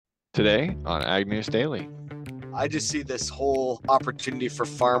Today on Ag News Daily. I just see this whole opportunity for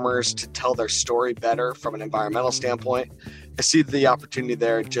farmers to tell their story better from an environmental standpoint. I see the opportunity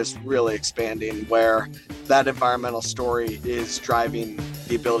there just really expanding where that environmental story is driving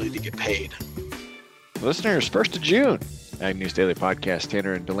the ability to get paid. Listeners, 1st of June, Ag News Daily podcast.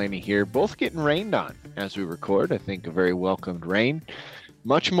 Tanner and Delaney here, both getting rained on as we record. I think a very welcomed rain,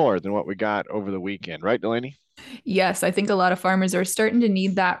 much more than what we got over the weekend. Right, Delaney? Yes, I think a lot of farmers are starting to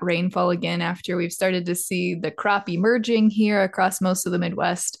need that rainfall again after we've started to see the crop emerging here across most of the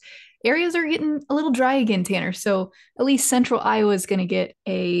Midwest. Areas are getting a little dry again, Tanner. So at least central Iowa is going to get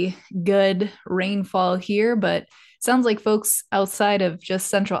a good rainfall here, but sounds like folks outside of just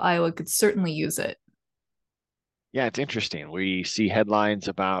central Iowa could certainly use it. Yeah, it's interesting. We see headlines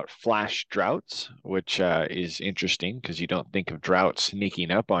about flash droughts, which is interesting because you don't think of droughts sneaking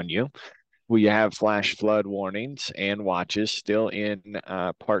up on you. We have flash flood warnings and watches still in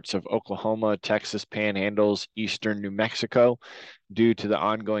parts of Oklahoma, Texas panhandles, eastern New Mexico due to the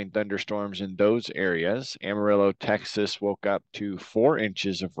ongoing thunderstorms in those areas. Amarillo, Texas woke up to 4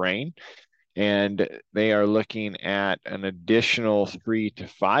 inches of rain, and they are looking at an additional 3 to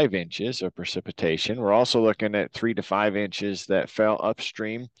 5 inches of precipitation. We're also looking at 3 to 5 inches that fell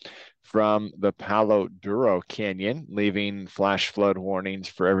upstream from the Palo Duro Canyon, leaving flash flood warnings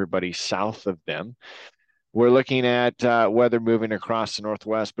for everybody south of them. We're looking at weather moving across the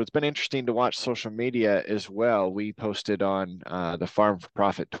Northwest, but it's been interesting to watch social media as well. We posted on the Farm for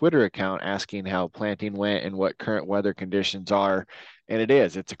Profit Twitter account asking how planting went and what current weather conditions are. And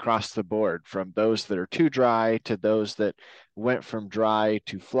it's across the board from those that are too dry to those that went from dry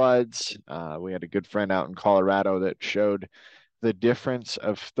to floods. We had a good friend out in Colorado that showed the difference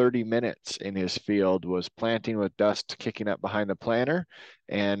of 30 minutes in his field was planting with dust kicking up behind the planter.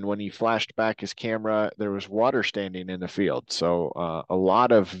 And when he flashed back his camera, there was water standing in the field. So a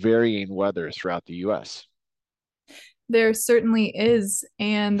lot of varying weather throughout the U.S. There certainly is.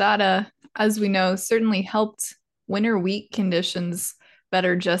 And that, as we know, certainly helped winter wheat conditions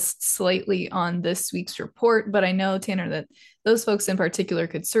better just slightly on this week's report. But I know, Tanner, that those folks in particular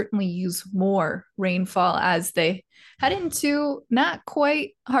could certainly use more rainfall as they head into not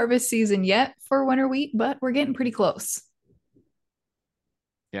quite harvest season yet for winter wheat, but we're getting pretty close.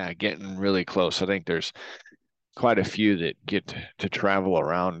 Yeah, getting really close. I think there's quite a few that get to travel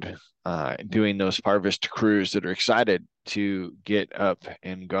around doing those harvest crews that are excited to get up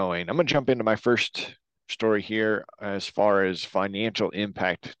and going. I'm going to jump into my first story here as far as financial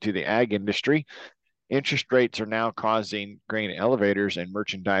impact to the ag industry. Interest rates are now causing grain elevators and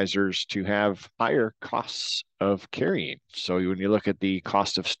merchandisers to have higher costs of carrying. So when you look at the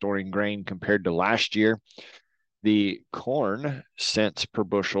cost of storing grain compared to last year, the corn cents per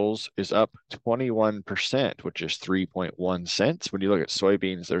bushels is up 21%, which is 3.1 cents. When you look at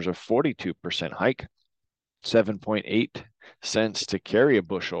soybeans, there's a 42% hike, 7.8 cents to carry a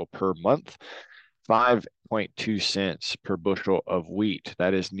bushel per month, 5.2 cents per bushel of wheat.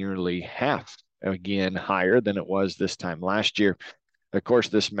 That is nearly half, again, higher than it was this time last year. Of course,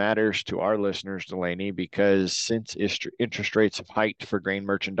 this matters to our listeners, Delaney, because since interest rates have hiked for grain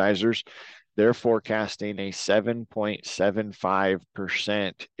merchandisers, they're forecasting a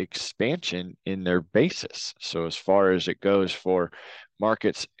 7.75% expansion in their basis. So as far as it goes for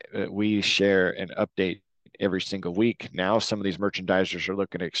markets, we share and update every single week. Now, some of these merchandisers are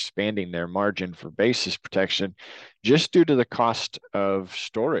looking at expanding their margin for basis protection just due to the cost of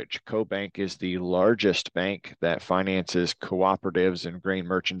storage. CoBank is the largest bank that finances cooperatives and grain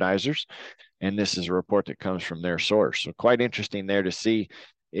merchandisers. And this is a report that comes from their source. So quite interesting there to see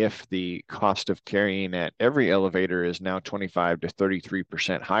if the cost of carrying at every elevator is now 25 to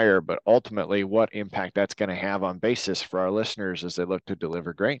 33% higher, but ultimately what impact that's going to have on basis for our listeners as they look to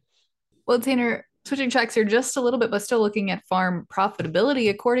deliver grain. Well, Tanner, switching tracks here just a little bit, but still looking at farm profitability,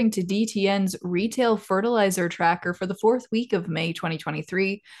 according to DTN's retail fertilizer tracker for the fourth week of May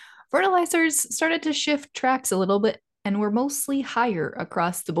 2023, fertilizers started to shift tracks a little bit and were mostly higher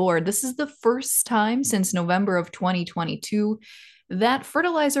across the board. This is the first time since November of 2022 that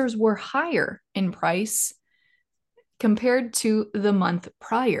fertilizers were higher in price compared to the month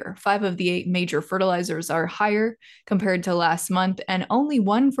prior. 5 of the 8 major fertilizers are higher compared to last month, and only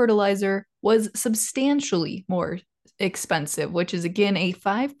one fertilizer was substantially more expensive, which is again a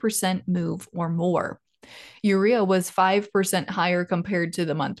 5% move or more. Urea was 5% higher compared to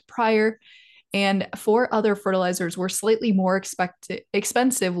the month prior, and 4 other fertilizers were slightly more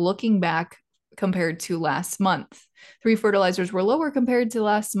expensive looking back compared to last month. 3 fertilizers were lower compared to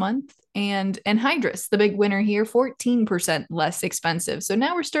last month, and anhydrous, the big winner here, 14% less expensive. So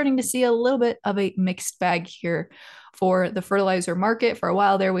now we're starting to see a little bit of a mixed bag here for the fertilizer market. For a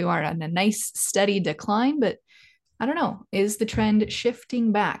while there, we were on a nice steady decline, but I don't know. Is the trend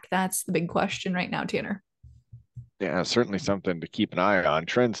shifting back? That's the big question right now, Tanner. Yeah, certainly something to keep an eye on.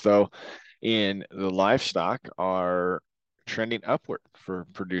 Trends, though, in the livestock are trending upward for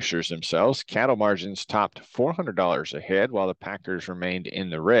producers themselves. Cattle margins topped $400 a head, while the packers remained in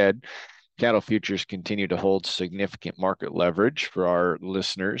the red. Cattle futures continue to hold significant market leverage for our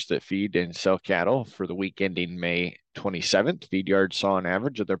listeners that feed and sell cattle. For the week ending May 27th, feed yards saw an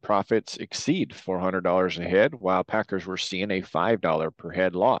average of their profits exceed $400 a head, while packers were seeing a $5 per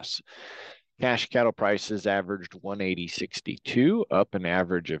head loss. Cash cattle prices averaged 180.62, up an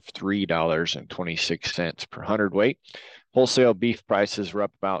average of $3.26 per hundredweight. Wholesale beef prices were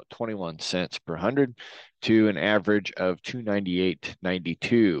up about 21 cents per hundred to an average of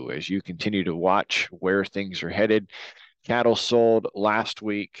 298.92. As you continue to watch where things are headed, cattle sold last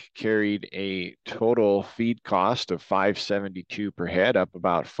week carried a total feed cost of $5.72 per head, up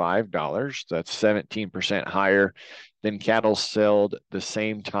about $5. That's 17% higher than cattle sold the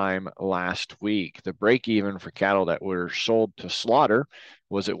same time last week. The break even for cattle that were sold to slaughter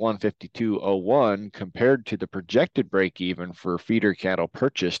was at 152.01 compared to the projected break even for feeder cattle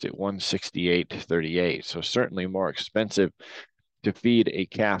purchased at 168.38. So certainly more expensive to feed a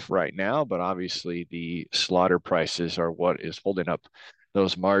calf right now, but obviously the slaughter prices are what is holding up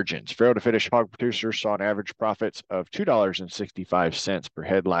those margins. Farrow to finish hog producers saw an average profits of $2.65 per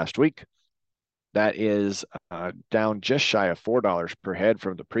head last week. That is down just shy of $4 per head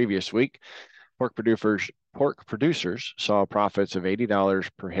from the previous week. Pork producers saw profits of $80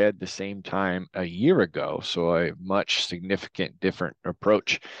 per head the same time a year ago, so a much significant different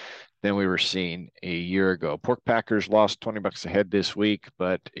approach than we were seeing a year ago. Pork packers lost 20 bucks a head this week,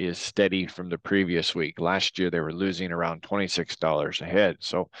 but is steady from the previous week. Last year, they were losing around $26 a head.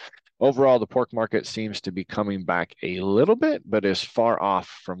 So overall, the pork market seems to be coming back a little bit, but is far off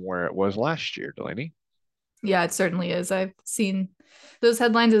from where it was last year, Delaney. Yeah, it certainly is. I've seen those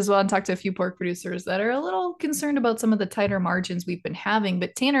headlines as well and talked to a few pork producers that are a little concerned about some of the tighter margins we've been having.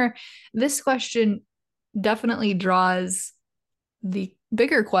 But Tanner, this question definitely draws the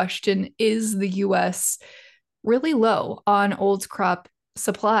bigger question: is the US really low on old crop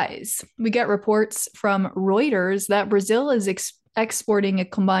supplies? We get reports from Reuters that Brazil is exporting a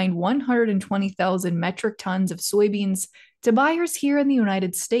combined 120,000 metric tons of soybeans to buyers here in the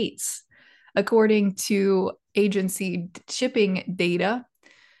United States. According to agency shipping data,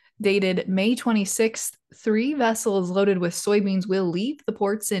 dated May 26th, 3 vessels loaded with soybeans will leave the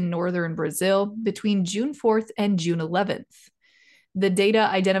ports in northern Brazil between June 4th and June 11th. The data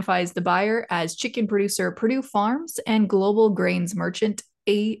identifies the buyer as chicken producer Purdue Farms and global grains merchant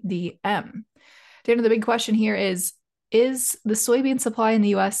ADM. Dana, the big question here is the soybean supply in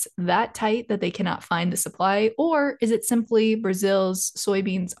the US that tight that they cannot find the supply? Or is it simply Brazil's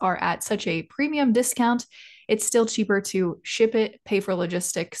soybeans are at such a premium discount, it's still cheaper to ship it, pay for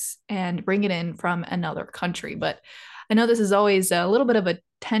logistics, and bring it in from another country? But I know this is always a little bit of a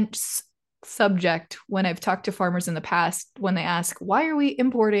tense subject when I've talked to farmers in the past when they ask, why are we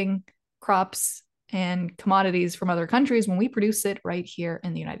importing crops and commodities from other countries when we produce it right here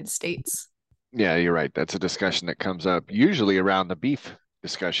in the United States? Yeah, you're right. That's a discussion that comes up usually around the beef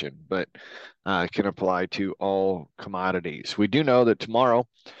discussion, but can apply to all commodities. We do know that tomorrow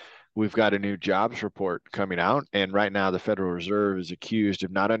we've got a new jobs report coming out, and right now the Federal Reserve is accused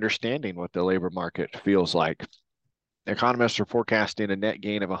of not understanding what the labor market feels like. Economists are forecasting a net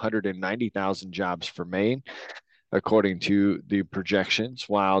gain of 190,000 jobs for May, according to the projections.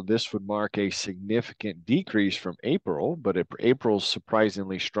 While this would mark a significant decrease from April, but April's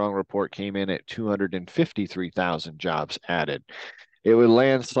surprisingly strong report came in at 253,000 jobs added. It would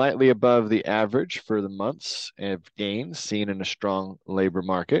land slightly above the average for the months of gains seen in a strong labor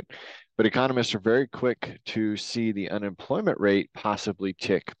market. But economists are very quick to see the unemployment rate possibly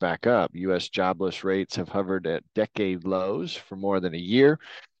tick back up. U.S. jobless rates have hovered at decade lows for more than a year.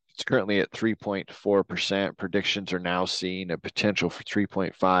 It's currently at 3.4%. Predictions are now seeing a potential for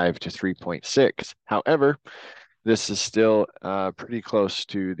 3.5 to 3.6. However, this is still pretty close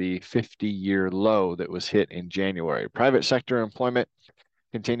to the 50-year low that was hit in January. Private sector employment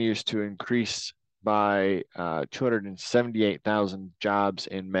continues to increase by 278,000 jobs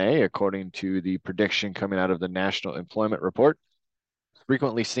in May, according to the prediction coming out of the National Employment Report,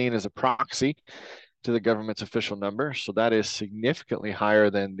 frequently seen as a proxy to the government's official number. So that is significantly higher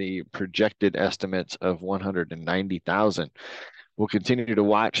than the projected estimates of 190,000. We'll continue to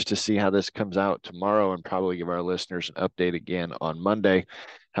watch to see how this comes out tomorrow and probably give our listeners an update again on Monday.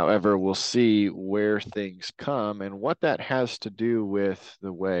 However, we'll see where things come and what that has to do with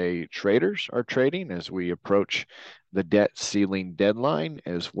the way traders are trading as we approach the debt ceiling deadline,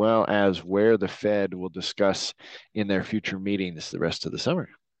 as well as where the Fed will discuss in their future meetings the rest of the summer.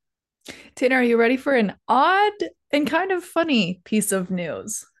 Tanner, are you ready for an odd and kind of funny piece of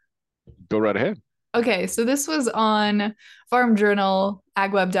news? Go right ahead. Okay, so this was on Farm Journal,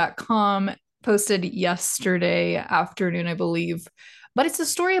 agweb.com, posted yesterday afternoon, I believe. But it's a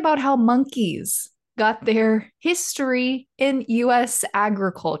story about how monkeys got their history in US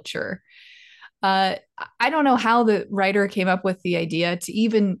agriculture. Uh, I don't know how the writer came up with the idea to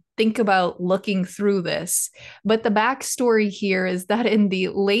even think about looking through this, but the backstory here is that in the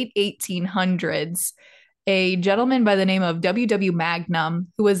late 1800s, a gentleman by the name of W. Magnum,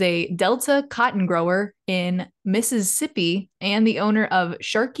 who was a Delta cotton grower in Mississippi and the owner of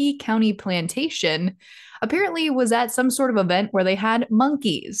Sharkey County Plantation, apparently was at some sort of event where they had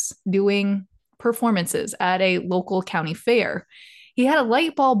monkeys doing performances at a local county fair. He had a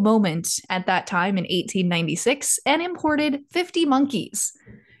light bulb moment at that time in 1896 and imported 50 monkeys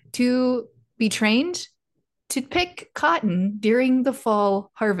to be trained to pick cotton during the fall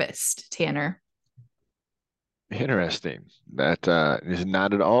harvest, Tanner. Interesting. That is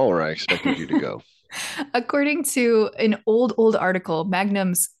not at all where I expected you to go. According to an old article,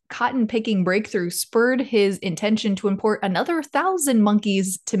 Magnum's cotton picking breakthrough spurred his intention to import another 1,000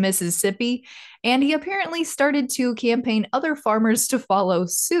 monkeys to Mississippi, and he apparently started to campaign other farmers to follow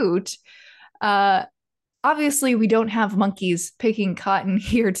suit. Uh, Obviously, we don't have monkeys picking cotton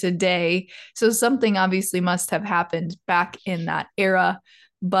here today, so something obviously must have happened back in that era,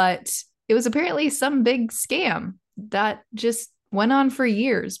 but it was apparently some big scam that just went on for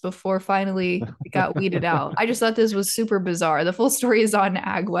years before finally it got weeded out. I just thought this was super bizarre. The full story is on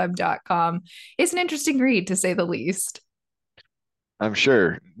agweb.com. It's an interesting read, to say the least. I'm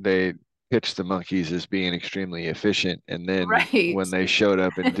sure they pitched the monkeys as being extremely efficient, and then Right. when they showed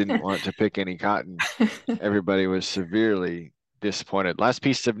up and didn't want to pick any cotton, everybody was severely disappointed. Last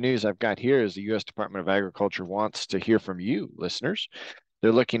piece of news I've got here is the U.S. Department of Agriculture wants to hear from you, listeners.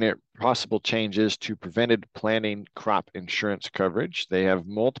 They're looking at possible changes to prevented planting crop insurance coverage. They have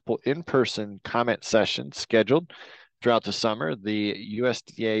multiple in-person comment sessions scheduled throughout the summer. The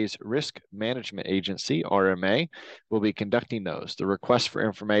USDA's Risk Management Agency, RMA, will be conducting those. The request for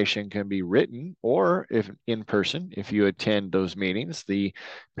information can be written or if in person if you attend those meetings. The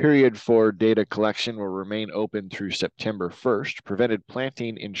period for data collection will remain open through September 1st. Prevented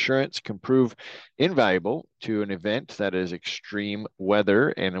planting insurance can prove invaluable to an event that is extreme weather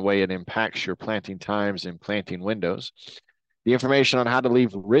and the way it impacts your planting times and planting windows. The information on how to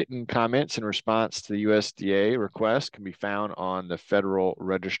leave written comments in response to the USDA request can be found on the Federal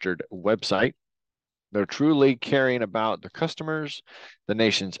Registered website. They're truly caring about the customers, the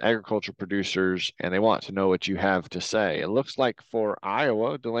nation's agriculture producers, and they want to know what you have to say. It looks like for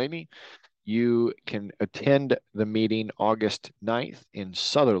Iowa, Delaney, you can attend the meeting August 9th in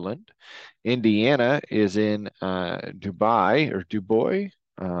Sutherland. Indiana is in Dubai or Dubois,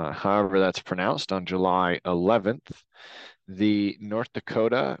 however that's pronounced, on July 11th. The North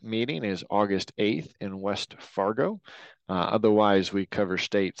Dakota meeting is August 8th in West Fargo. Otherwise, we cover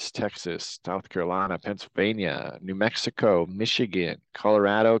states Texas, South Carolina, Pennsylvania, New Mexico, Michigan,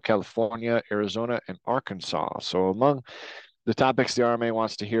 Colorado, California, Arizona, and Arkansas. So among the topics the RMA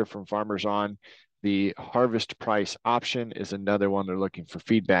wants to hear from farmers on, the harvest price option is another one they're looking for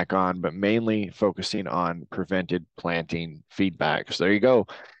feedback on, but mainly focusing on prevented planting feedback. So there you go.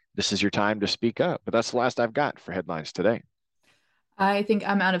 This is your time to speak up. But that's the last I've got for headlines today. I think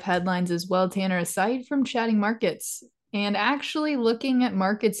I'm out of headlines as well, Tanner, aside from chatting markets and actually looking at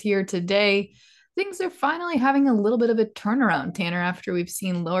markets here today. Things are finally having a little bit of a turnaround, Tanner, after we've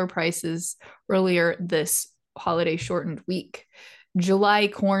seen lower prices earlier this holiday shortened week. July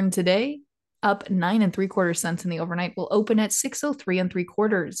corn today up 9 3/4 cents in the overnight, will open at 603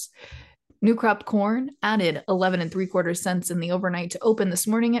 3/4. New crop corn added 11 3/4 cents in the overnight to open this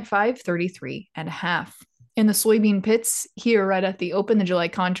morning at 533.5. In the soybean pits here right at the open, the July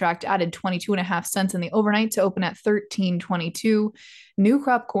contract added 22.5 cents in the overnight to open at 13.22. New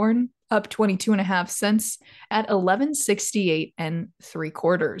crop corn up 22.5 cents at 11.68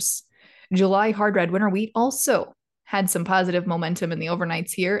 3/4. July hard red winter wheat also had some positive momentum in the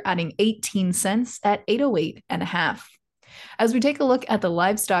overnights here, adding 18 cents at 808.5. As we take a look at the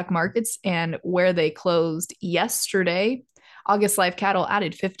livestock markets and where they closed yesterday, August live cattle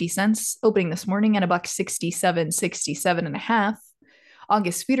added 50 cents, opening this morning at $167.67.5.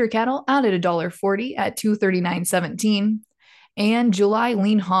 August feeder cattle added $1.40 at $239.17. And July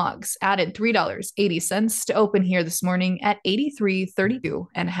lean hogs added $3.80 to open here this morning at 83.32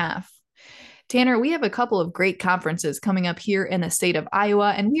 and a half. Tanner, we have a couple of great conferences coming up here in the state of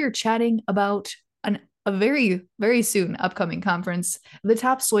Iowa, and we are chatting about a very, very soon upcoming conference, the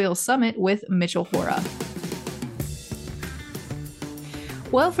TopSoil Summit with Mitchell Hora.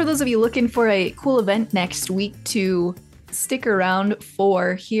 Well, for those of you looking for a cool event next week to stick around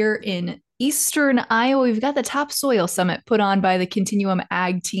for here in Eastern Iowa, we've got the TopSoil Summit put on by the Continuum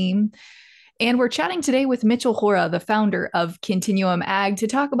Ag team. And we're chatting today with Mitchell Hora, the founder of Continuum Ag, to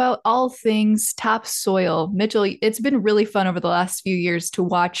talk about all things topsoil. Mitchell, it's been really fun over the last few years to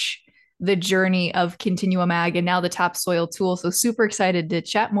watch the journey of Continuum Ag and now the topsoil tool. So super excited to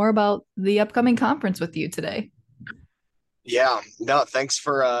chat more about the upcoming conference with you today. Yeah, no, thanks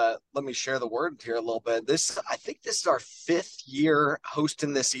for let me share the word here a little bit. I think this is our 5th year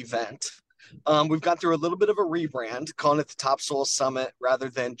hosting this event. We've gone through a little bit of a rebrand, calling it the Topsoil Summit rather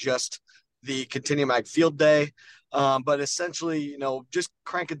than just the Continuum Ag Field Day. But essentially, just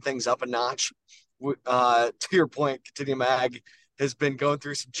cranking things up a notch. To your point, Continuum Ag has been going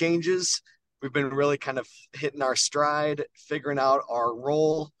through some changes. We've been really kind of hitting our stride, figuring out our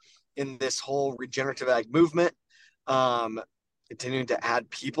role in this whole regenerative ag movement. Continuing to add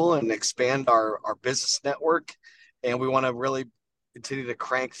people and expand our business network. And we want to really continue to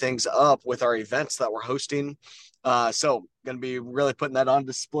crank things up with our events that we're hosting. So going to be really putting that on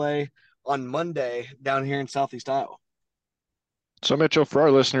display on Monday down here in Southeast Iowa. So Mitchell, for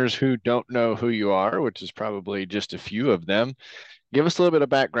our listeners who don't know who you are, which is probably just a few of them, give us a little bit of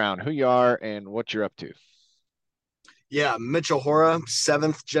background, who you are and what you're up to. Yeah, Mitchell Hora,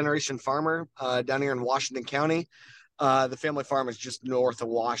 7th generation farmer down here in Washington County. The family farm is just north of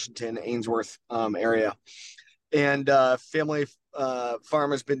Washington, Ainsworth area. And family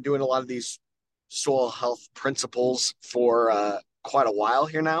farm has been doing a lot of these soil health principles for quite a while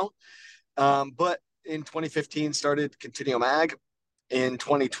here now. But in 2015, started Continuum Ag. In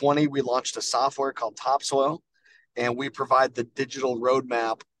 2020, we launched a software called TopSoil, and we provide the digital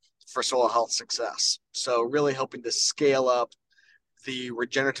roadmap for soil health success. So really helping to scale up the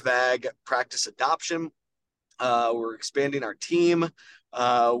regenerative ag practice adoption. We're expanding our team.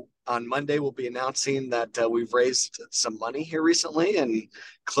 On Monday, we'll be announcing that we've raised some money here recently and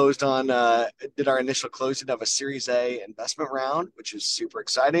did our initial closing of a Series A investment round, which is super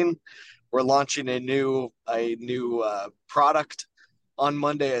exciting. We're launching a new product on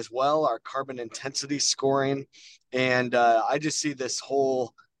Monday as well, our carbon intensity scoring. And I just see this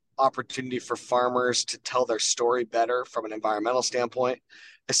whole opportunity for farmers to tell their story better from an environmental standpoint.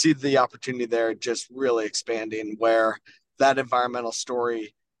 I see the opportunity there just really expanding where that environmental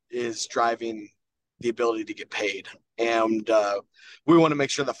story is driving the ability to get paid. And we want to make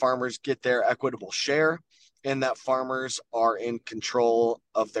sure that farmers get their equitable share and that farmers are in control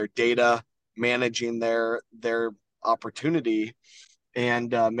of their data, managing their opportunity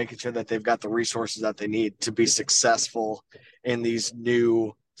and making sure that they've got the resources that they need to be successful in these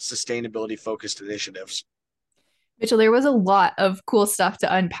new sustainability focused initiatives. Mitchell, there was a lot of cool stuff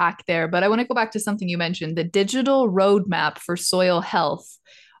to unpack there, but I want to go back to something you mentioned, the digital roadmap for soil health.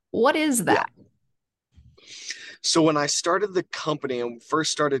 What is that? Yeah. So when I started the company and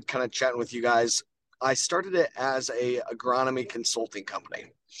first started kind of chatting with you guys, I started it as a agronomy consulting company.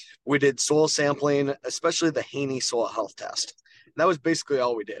 We did soil sampling, especially the Haney soil health test. That was basically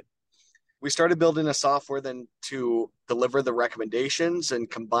all we did. We started building a software then to deliver the recommendations and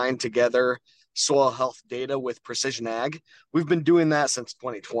combine together soil health data with precision ag. We've been doing that since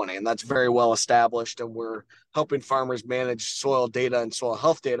 2020, and that's very well established. And we're helping farmers manage soil data and soil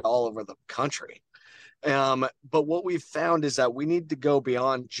health data all over the country. But what we've found is that we need to go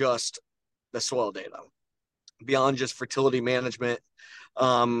beyond just the soil data, beyond just fertility management.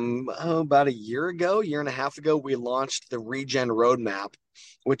 About a year and a half ago, we launched the Regen Roadmap,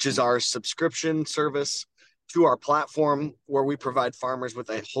 which is our subscription service to our platform where we provide farmers with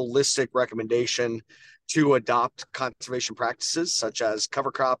a holistic recommendation to adopt conservation practices such as cover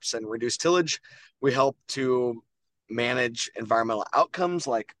crops and reduced tillage. We help to manage environmental outcomes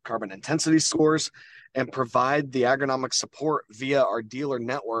like carbon intensity scores and provide the agronomic support via our dealer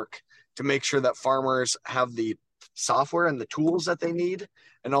network to make sure that farmers have the software and the tools that they need,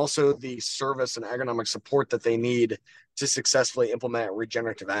 and also the service and agronomic support that they need to successfully implement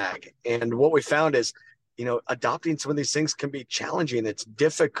regenerative ag. And what we found is, adopting some of these things can be challenging. It's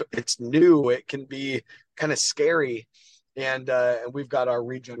difficult. It's new. It can be kind of scary. And we've got our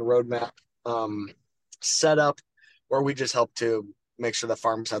Regen Roadmap set up where we just help to make sure that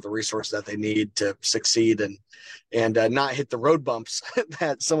farmers have the resources that they need to succeed and not hit the road bumps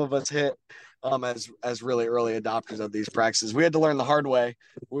that some of us hit as really early adopters of these practices. We had to learn the hard way.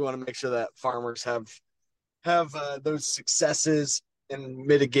 We want to make sure that farmers have those successes and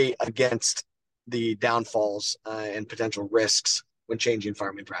mitigate against the downfalls and potential risks when changing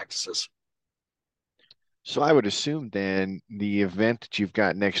farming practices. So I would assume then the event that you've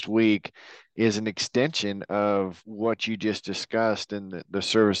got next week is an extension of what you just discussed and the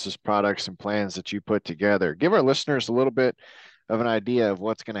services, products, and plans that you put together. Give our listeners a little bit of an idea of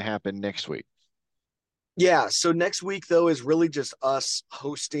what's going to happen next week. Yeah. So next week, though, is really just us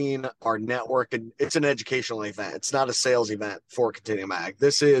hosting our network. And it's an educational event. It's not a sales event for Continuum Ag.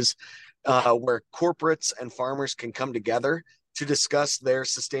 This is where corporates and farmers can come together to discuss their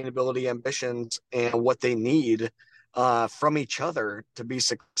sustainability ambitions and what they need from each other to be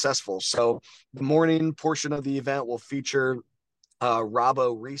successful. So the morning portion of the event will feature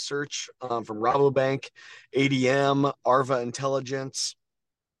Robo Research from Rabobank, ADM, Arva Intelligence,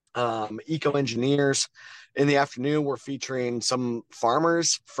 eco engineers. In the afternoon, we're featuring some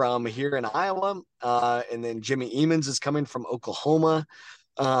farmers from here in Iowa, and then Jimmy Emons is coming from Oklahoma.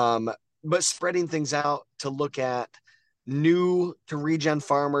 But spreading things out to look at new to regen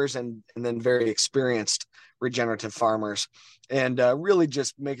farmers and then very experienced regenerative farmers, and really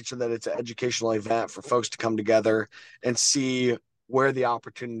just making sure that it's an educational event for folks to come together and see where the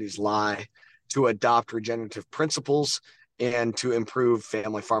opportunities lie to adopt regenerative principles and to improve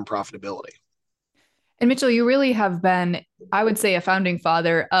family farm profitability. And Mitchell, you really have been, I would say, a founding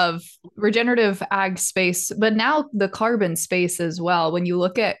father of regenerative ag space, but now the carbon space as well. When you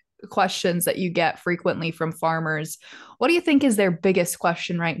look at questions that you get frequently from farmers, what do you think is their biggest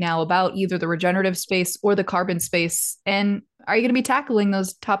question right now about either the regenerative space or the carbon space? And are you going to be tackling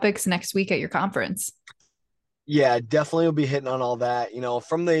those topics next week at your conference? Yeah, definitely will be hitting on all that.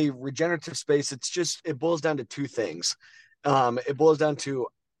 From the regenerative space, it boils down to two things. It boils down to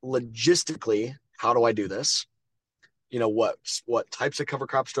logistically, how do I do this? What types of cover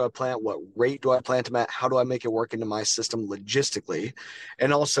crops do I plant? What rate do I plant them at? How do I make it work into my system logistically?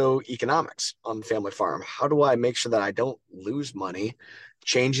 And also economics on the family farm. How do I make sure that I don't lose money?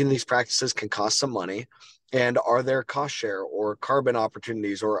 Changing these practices can cost some money. And are there cost share or carbon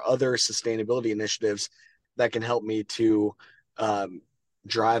opportunities or other sustainability initiatives that can help me to um,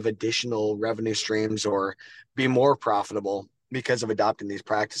 drive additional revenue streams or be more profitable because of adopting these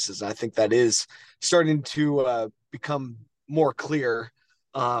practices? And I think that is starting to become more clear.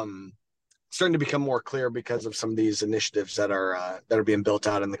 Starting to become more clear because of some of these initiatives that are being built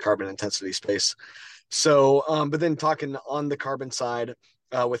out in the carbon intensity space. So, but then talking on the carbon side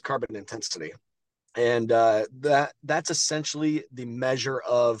with carbon intensity, and that's essentially the measure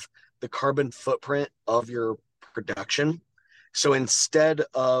of the carbon footprint of your production. So instead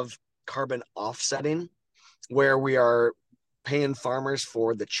of carbon offsetting, where we are paying farmers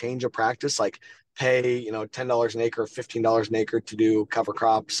for the change of practice, like pay $10 an acre, $15 an acre to do cover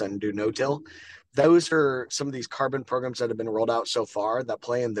crops and do no-till. Those are some of these carbon programs that have been rolled out so far that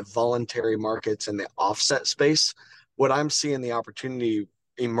play in the voluntary markets and the offset space. What I'm seeing the opportunity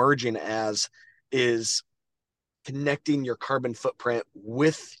emerging as is connecting your carbon footprint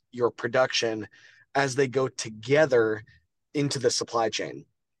with your production as they go together into the supply chain.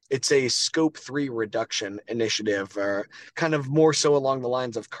 It's a scope 3 reduction initiative, kind of more so along the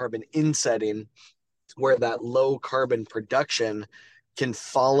lines of carbon insetting, where that low carbon production can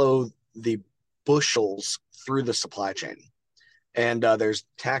follow the bushels through the supply chain. And there's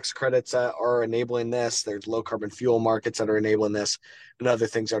tax credits that are enabling this. There's low carbon fuel markets that are enabling this, and other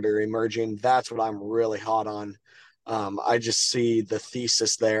things that are emerging. That's what I'm really hot on. I just see the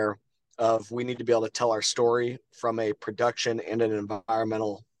thesis there of we need to be able to tell our story from a production and an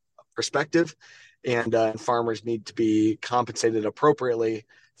environmental perspective, and farmers need to be compensated appropriately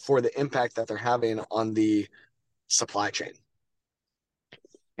for the impact that they're having on the supply chain.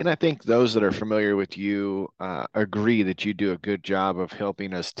 And I think those that are familiar with you agree that you do a good job of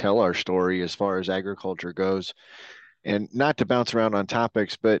helping us tell our story as far as agriculture goes. And not to bounce around on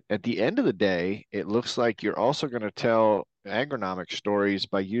topics, but at the end of the day, it looks like you're also going to tell agronomic stories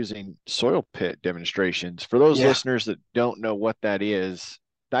by using soil pit demonstrations. For those Yeah. listeners that don't know what that is,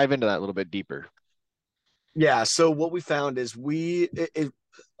 dive into that a little bit deeper. Yeah. So what we found is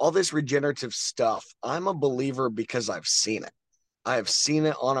all this regenerative stuff, I'm a believer because I've seen it. I have seen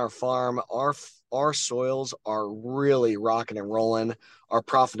it on our farm. Our soils are really rocking and rolling. Our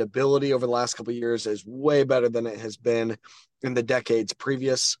profitability over the last couple of years is way better than it has been in the decades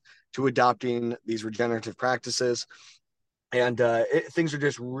previous to adopting these regenerative practices. And things are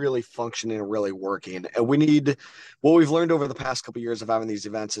just really functioning and really working. And what we've learned over the past couple of years of having these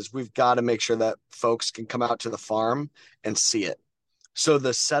events is we've got to make sure that folks can come out to the farm and see it. So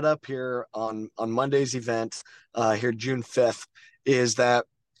the setup here on Monday's event here June 5th is that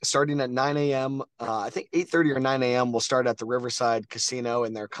starting at 9 a.m. I think 8:30 or 9 a.m. We'll start at the Riverside Casino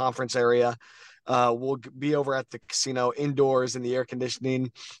in their conference area. We'll be over at the casino indoors in the air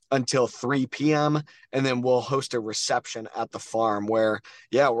conditioning until 3 p.m. And then we'll host a reception at the farm where,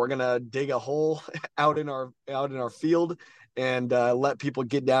 yeah, we're gonna dig a hole out in our field and let people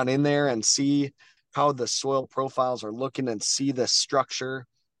get down in there and see how the soil profiles are looking and see the structure,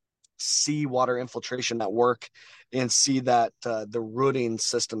 see water infiltration at work, and see that the rooting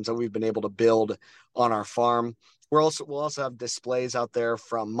systems that we've been able to build on our farm. We'll also have displays out there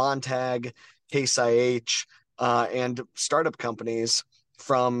from Montag, Case IH, and startup companies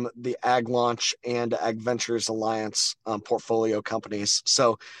from the Ag Launch and Ag Ventures Alliance portfolio companies.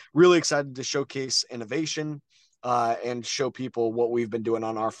 So really excited to showcase innovation and show people what we've been doing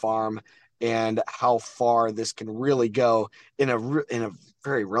on our farm and how far this can really go in a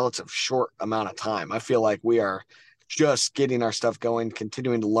very relative short amount of time. I feel like we are just getting our stuff going,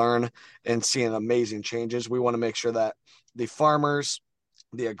 continuing to learn and seeing amazing changes. We want to make sure that the farmers,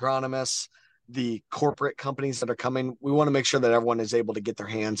 the agronomists, the corporate companies that are coming, we want to make sure that everyone is able to get their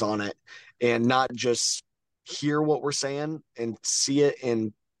hands on it and not just hear what we're saying and see it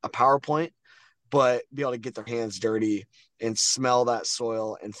in a PowerPoint, but be able to get their hands dirty and smell that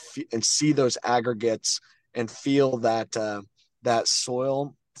soil and see those aggregates and feel that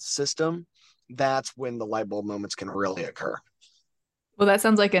soil system. That's when the light bulb moments can really occur. Well, that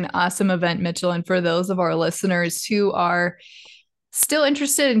sounds like an awesome event, Mitchell. And for those of our listeners who are still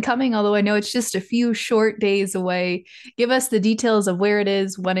interested in coming, although I know it's just a few short days away, give us the details of where it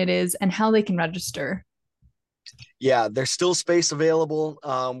is, when it is, and how they can register. Yeah, there's still space available.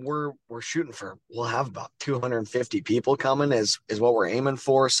 We're shooting for, we'll have about 250 people coming is what we're aiming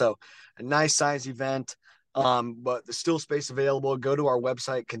for. So a nice size event. But there's still space available. Go to our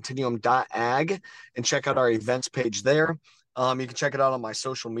website, continuum.ag, and check out our events page there. You can check it out on my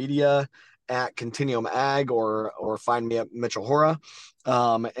social media at Continuum Ag or find me at Mitchell Hora.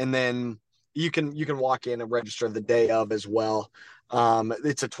 And then you can walk in and register the day of as well.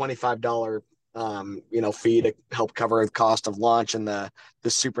 It's a $25 fee to help cover the cost of launch and the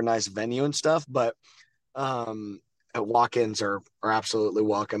super nice venue and stuff. But walk-ins are absolutely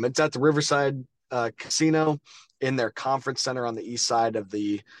welcome. It's at the Riverside Casino in their conference center on the east side of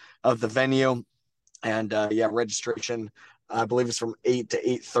the venue. And yeah, registration I believe it's from 8 to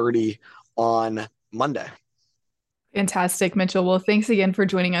 8:30 on Monday. Fantastic, Mitchell. Well, thanks again for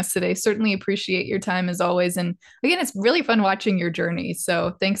joining us today. Certainly appreciate your time as always. And again, it's really fun watching your journey.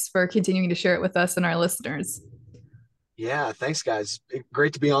 So thanks for continuing to share it with us and our listeners. Yeah, thanks guys.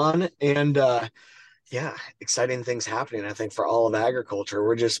 Great to be on. And yeah, exciting things happening, I think, for all of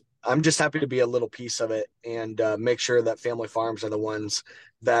agriculture. I'm just happy to be a little piece of it and make sure that family farms are the ones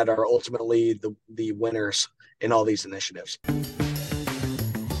that are ultimately the winners in all these initiatives.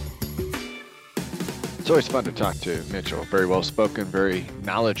 It's always fun to talk to Mitchell. Very well spoken, very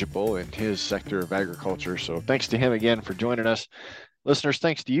knowledgeable in his sector of agriculture. So thanks to him again for joining us. Listeners,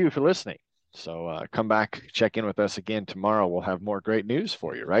 thanks to you for listening. So come back, check in with us again tomorrow. We'll have more great news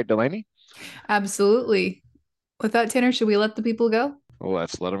for you, right, Delaney? Absolutely. With that, Tanner, should we let the people go? Well,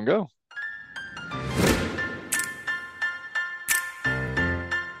 let's let them go.